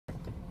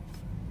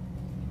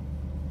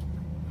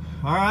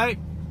All right,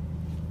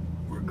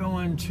 we're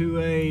going to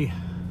a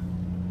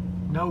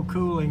no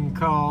cooling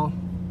call.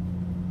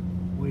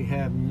 We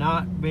have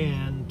not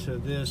been to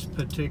this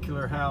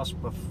particular house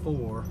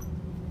before.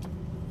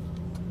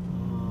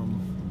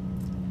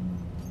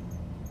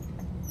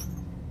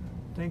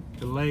 I think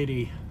the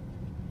lady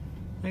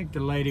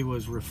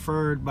was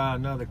referred by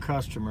another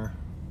customer,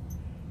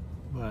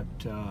 but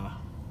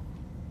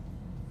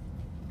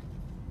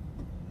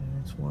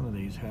it's one of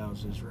these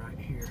houses right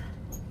here.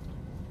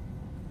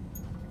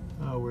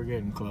 Oh, we're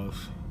getting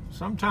close.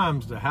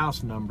 Sometimes the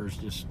house numbers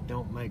just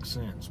don't make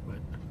sense, but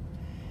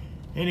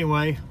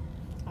anyway,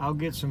 I'll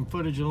get some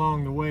footage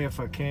along the way if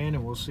I can,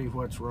 and we'll see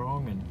what's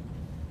wrong and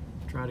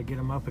try to get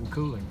them up and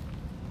cooling.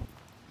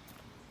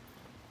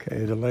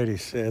 Okay, the lady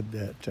said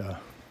that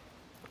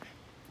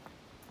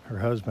her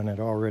husband had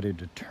already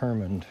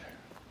determined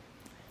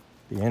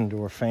the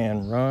indoor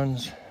fan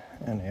runs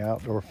and the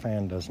outdoor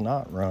fan does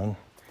not run,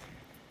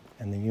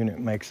 and the unit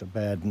makes a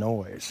bad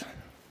noise.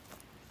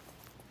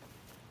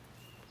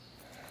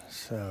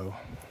 So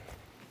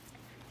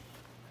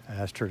I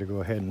asked her to go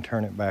ahead and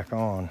turn it back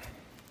on.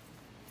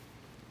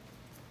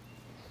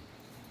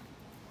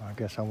 Well, I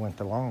guess I went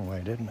the long way,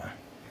 didn't I?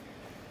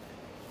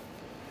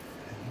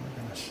 And we're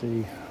gonna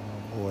see,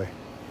 oh boy,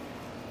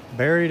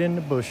 buried in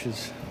the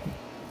bushes.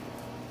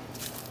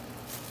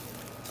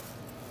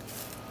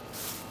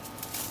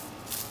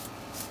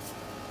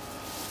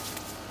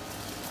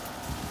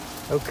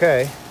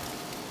 Okay.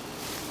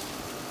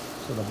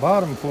 So the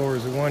bottom floor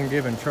is the one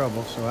giving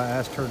trouble, so I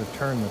asked her to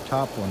turn the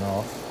top one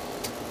off.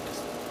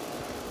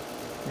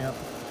 Yep,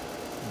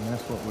 and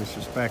that's what we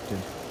suspected.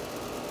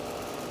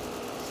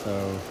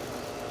 So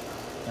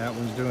that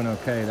one's doing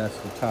okay, that's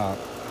the top.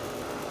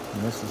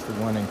 And this is the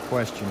one in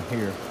question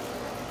here.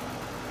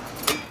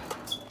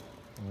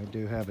 And we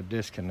do have a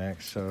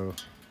disconnect, so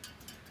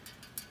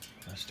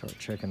let's start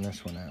checking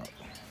this one out.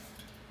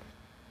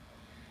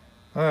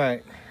 All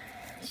right,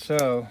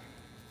 so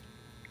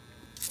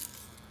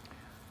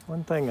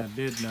one thing I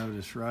did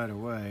notice right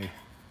away,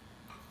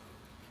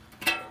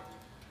 the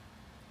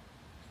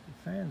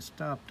fan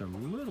stopped a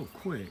little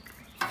quick.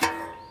 So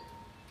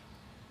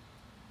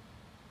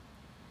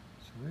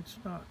it's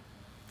not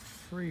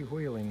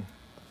freewheeling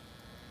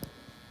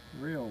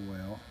real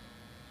well,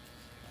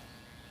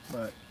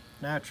 but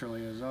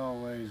naturally, as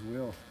always,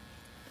 we'll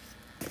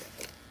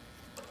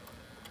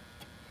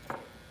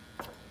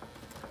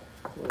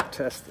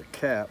test the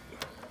cap.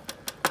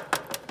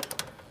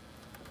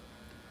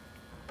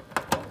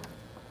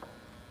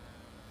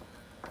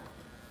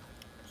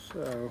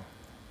 So,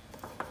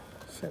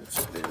 since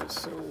it is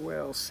so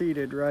well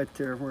seated right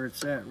there where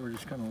it's at, we're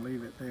just going to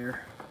leave it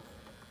there.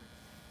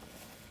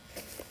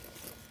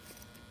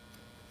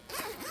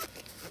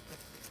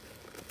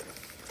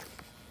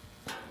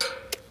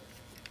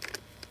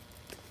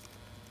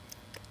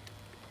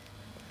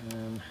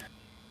 And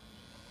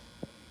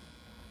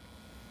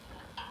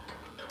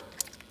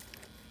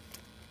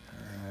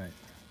all right,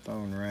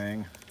 phone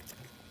rang.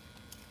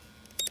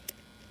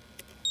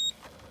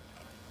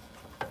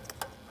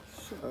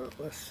 So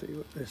let's see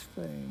what this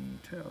thing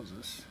tells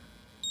us.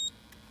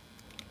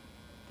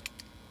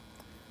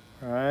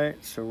 All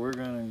right, so we're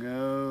gonna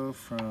go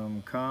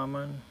from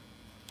common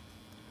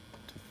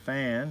to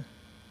fan.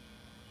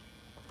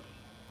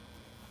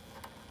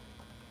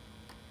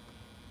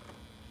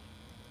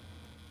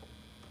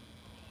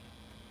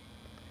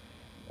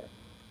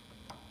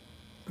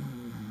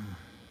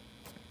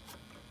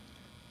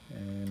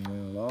 And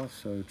we'll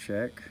also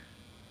check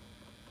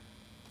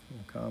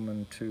from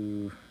common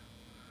to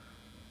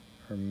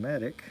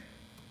hermetic,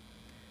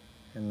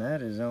 and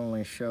that is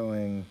only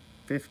showing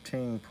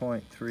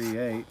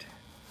 15.38.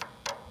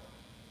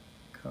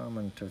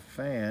 Common to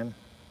fan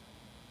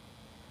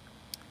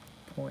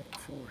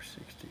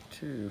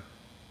 0.462.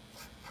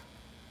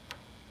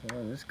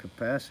 Well, this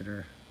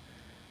capacitor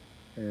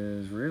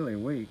is really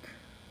weak.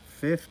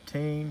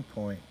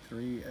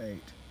 15.38.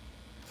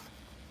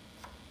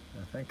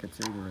 I think it's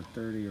either a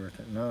 30 or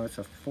no, it's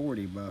a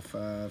 40 by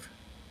 5.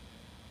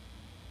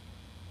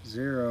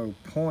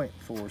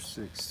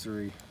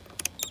 0.463.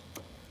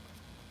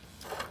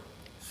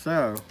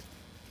 So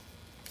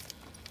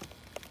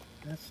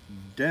that's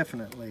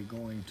definitely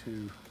going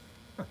to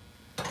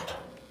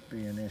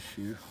be an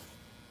issue.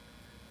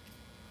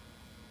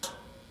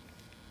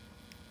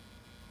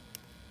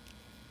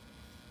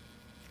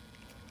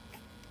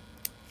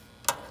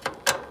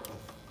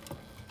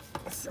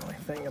 That's the only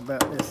thing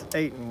about this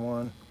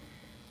 8-in-1.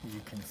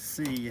 You can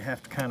see you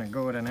have to kind of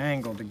go at an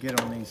angle to get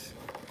on these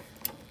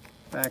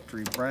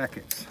factory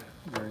brackets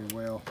very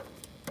well.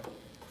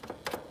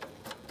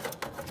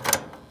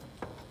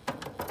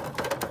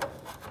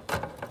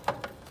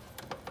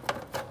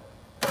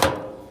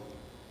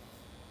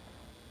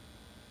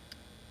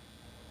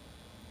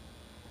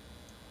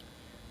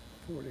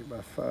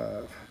 By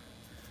 5.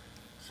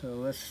 So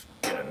let's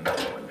get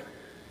another one.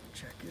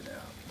 Check it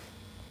out.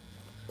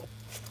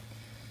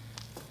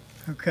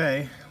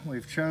 Okay,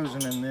 we've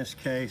chosen in this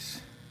case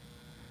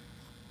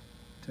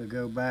to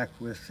go back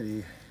with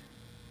the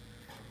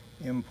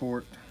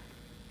import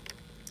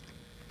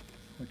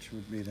which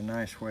would be the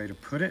nice way to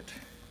put it.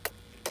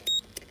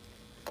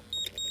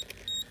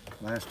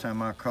 Last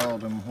time I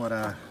called them what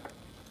I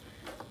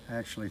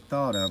actually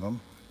thought of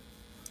them,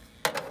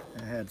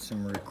 I had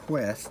some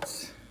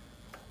requests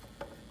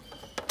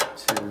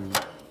to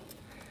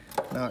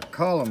not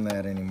call them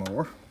that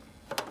anymore.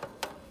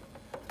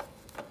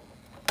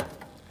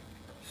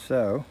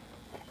 So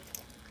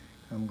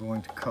I'm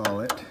going to call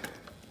it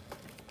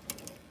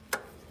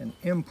an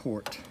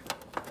import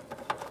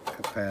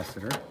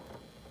capacitor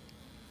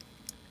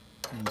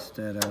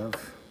instead of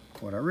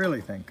what I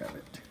really think of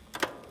it.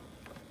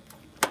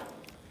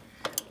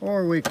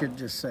 Or we could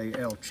just say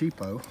El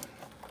Cheapo.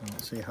 I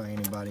don't see how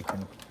anybody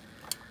can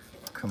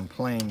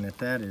complain that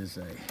that is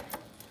a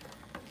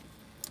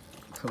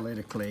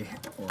politically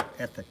or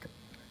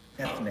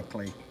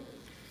ethnically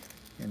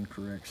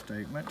incorrect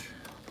statement.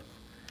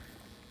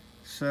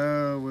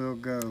 So we'll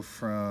go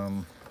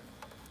from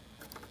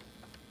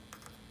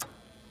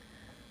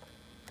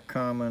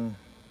common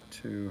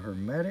to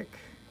hermetic.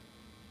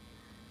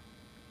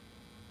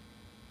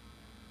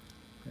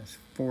 That's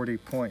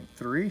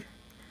 40.3.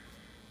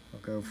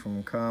 We'll go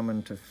from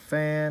common to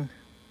fan.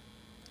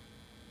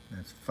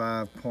 That's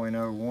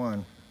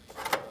 5.01.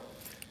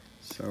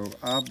 So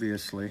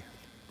obviously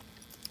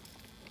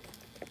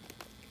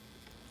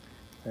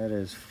that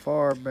is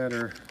far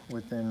better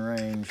within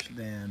range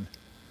than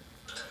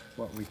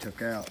what we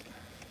took out,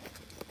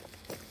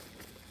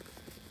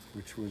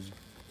 which was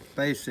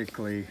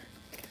basically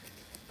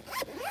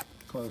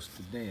close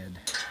to dead.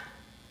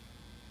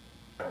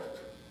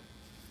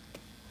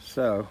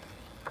 So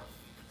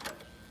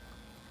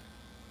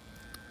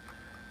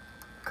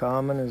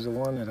common is the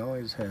one that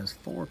always has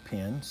 4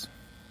 pins.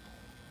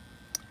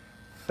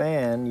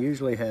 Fan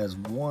usually has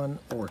 1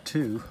 or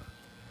 2.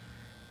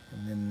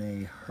 And then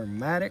the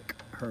hermetic,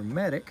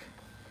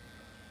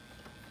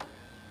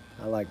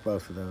 I like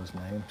both of those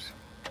names.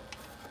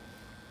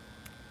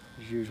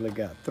 It's usually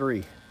got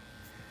 3.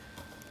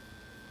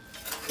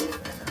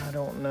 And I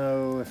don't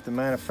know if the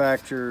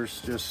manufacturers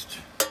just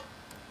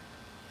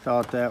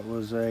thought that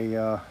was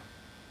a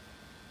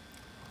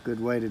good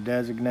way to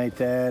designate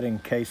that in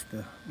case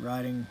the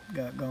writing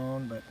got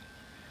gone, but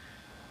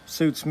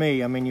suits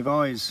me. I mean, you've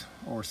always,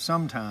 or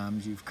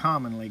sometimes, you've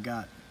commonly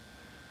got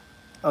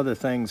other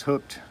things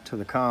hooked to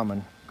the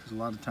common, because a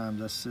lot of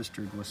times that's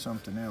sistered with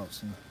something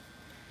else, and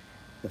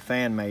the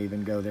fan may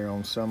even go there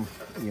on some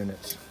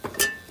units.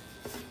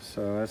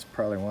 So that's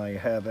probably why you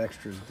have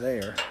extras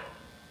there.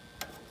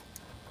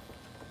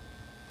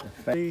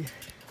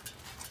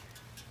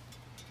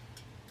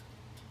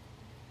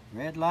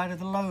 Red light of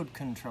the load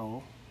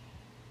control.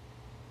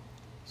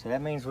 So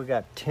that means we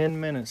got 10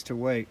 minutes to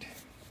wait.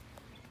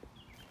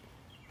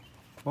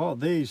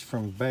 Bought these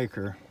from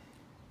Baker.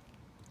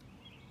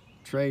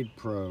 Trade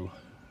Pro.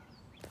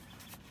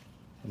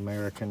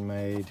 American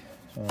made.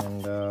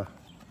 And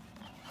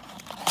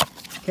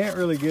can't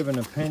really give an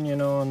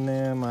opinion on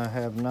them. I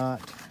have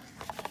not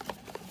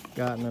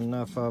gotten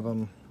enough of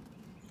them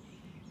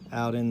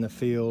out in the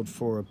field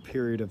for a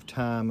period of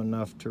time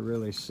enough to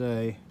really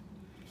say.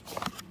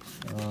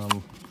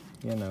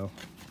 You know,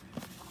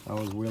 I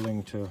was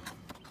willing to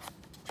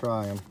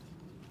try them,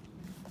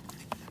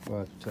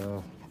 but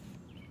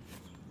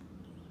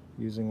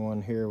using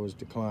one here was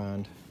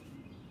declined,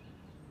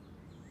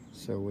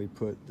 so we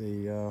put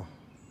the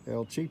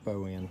El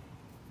Cheapo in.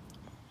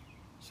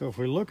 So if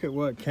we look at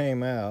what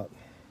came out,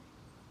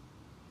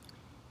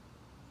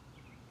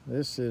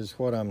 this is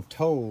what I'm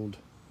told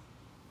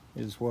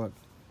is what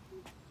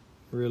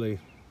really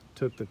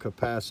took the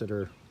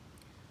capacitor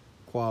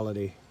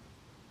quality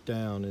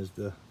down, is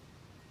the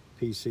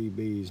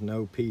PCBs,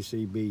 no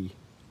PCB.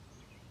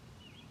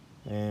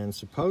 And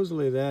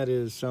supposedly that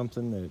is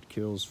something that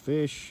kills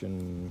fish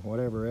and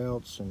whatever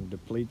else and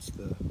depletes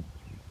the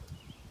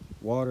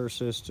water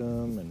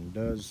system and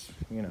does,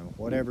 you know,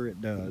 whatever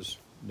it does,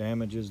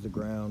 damages the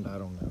ground. I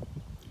don't know.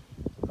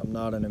 I'm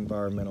not an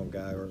environmental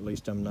guy, or at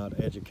least I'm not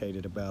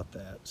educated about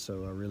that,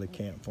 so I really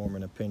can't form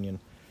an opinion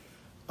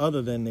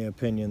other than the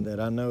opinion that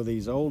I know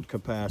these old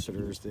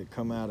capacitors that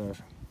come out of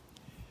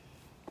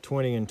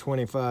 20 and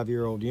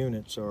 25-year-old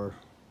units are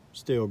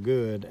still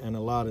good, and a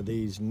lot of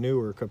these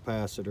newer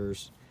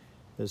capacitors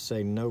that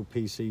say no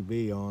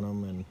PCB on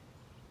them, and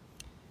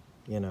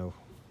you know,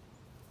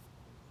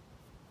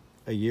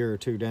 a year or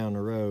two down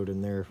the road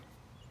and they're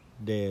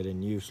dead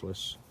and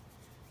useless.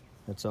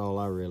 That's all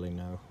I really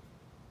know.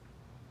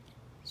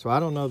 So I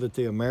don't know that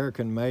the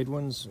American made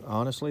ones,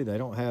 honestly, they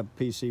don't have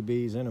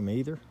PCBs in them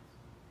either,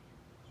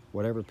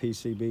 whatever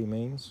PCB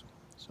means.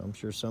 So I'm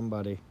sure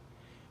somebody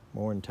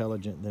more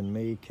intelligent than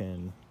me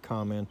can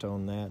comment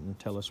on that and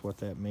tell us what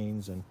that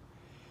means and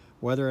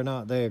whether or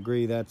not they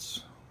agree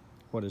that's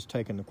what has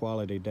taken the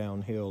quality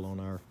downhill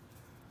on our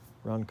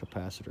run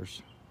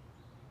capacitors.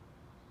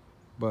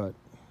 But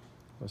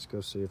let's go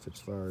see if it's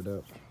fired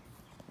up.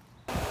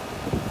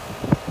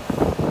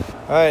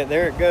 All right,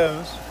 there it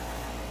goes.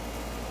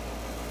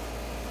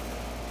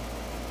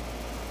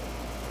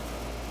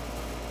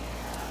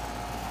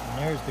 And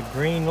there's the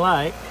green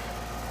light.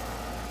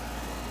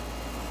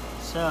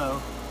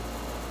 So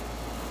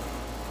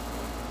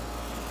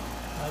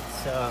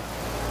Let's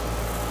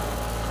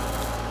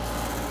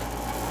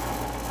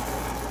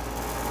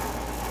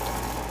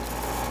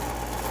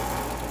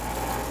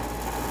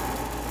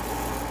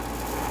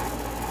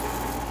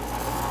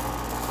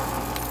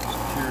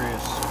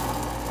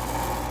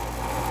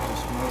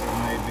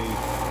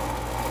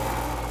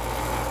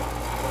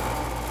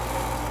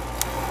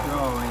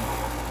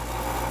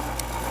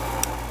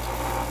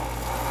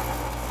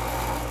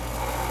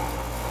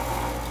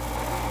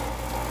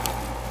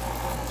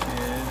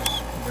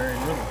very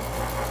little.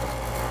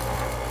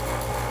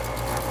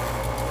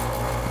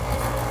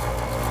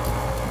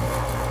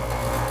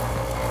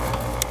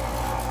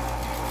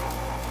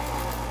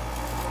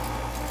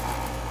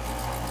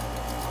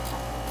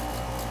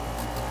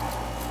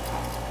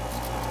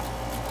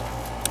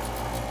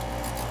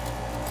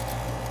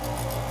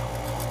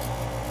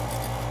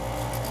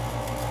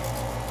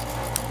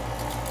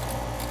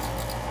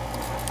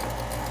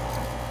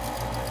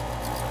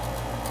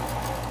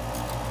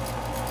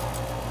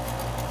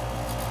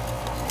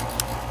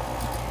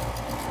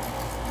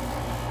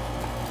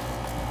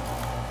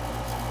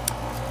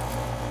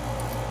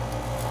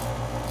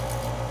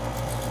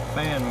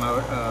 Fan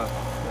mode, the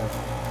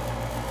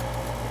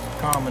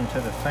common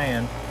to the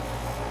fan,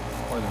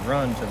 or the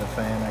run to the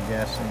fan, I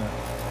guess, and the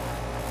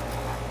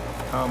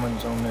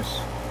commons on this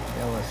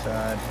yellow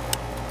side.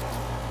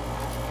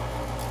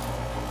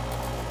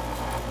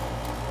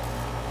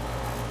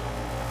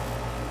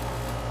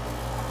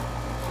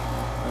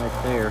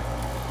 Right there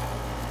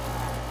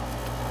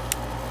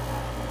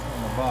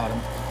on the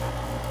bottom.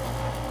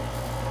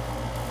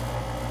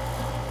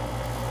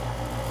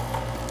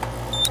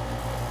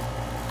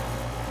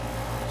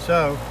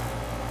 So,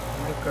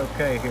 we look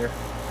okay here.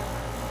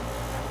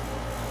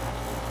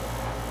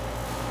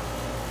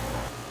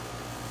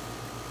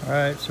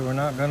 Alright, so we're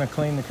not going to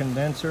clean the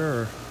condenser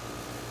or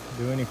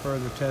do any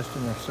further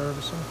testing or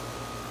servicing.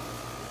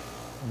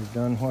 We've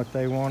done what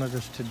they wanted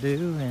us to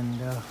do, and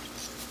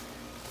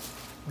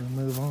we'll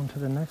move on to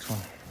the next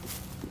one.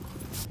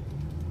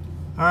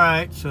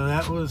 Alright, so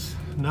that was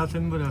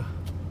nothing but a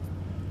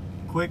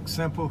quick,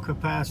 simple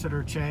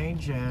capacitor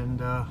change,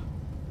 and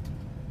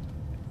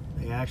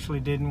they actually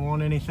didn't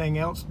want anything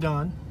else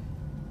done.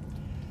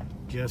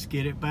 Just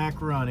get it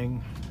back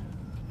running.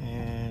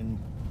 And,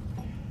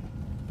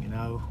 you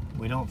know,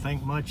 we don't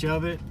think much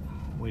of it.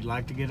 We'd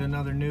like to get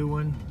another new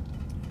one.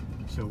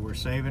 So we're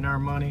saving our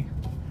money.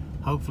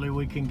 Hopefully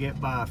we can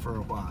get by for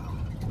a while.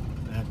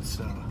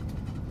 That's,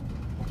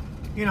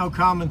 you know,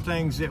 common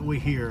things that we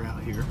hear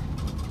out here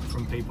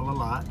from people a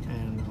lot.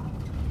 And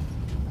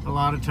a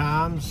lot of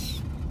times,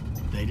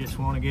 they just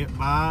want to get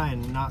by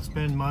and not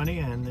spend money,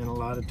 and then a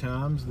lot of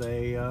times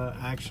they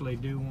actually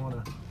do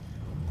want to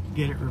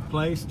get it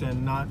replaced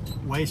and not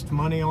waste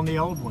money on the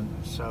old one.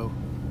 So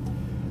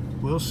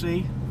we'll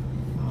see.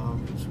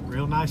 It's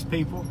real nice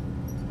people,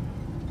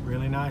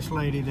 really nice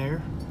lady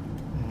there,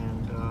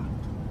 and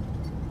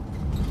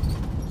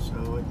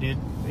so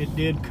it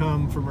did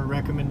come from a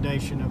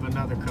recommendation of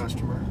another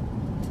customer,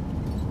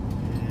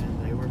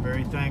 and they were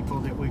very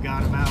thankful that we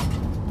got them out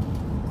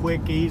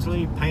quick,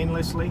 easily,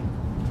 painlessly.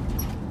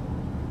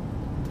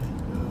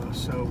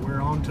 So we're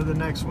on to the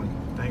next one.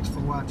 Thanks for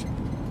watching.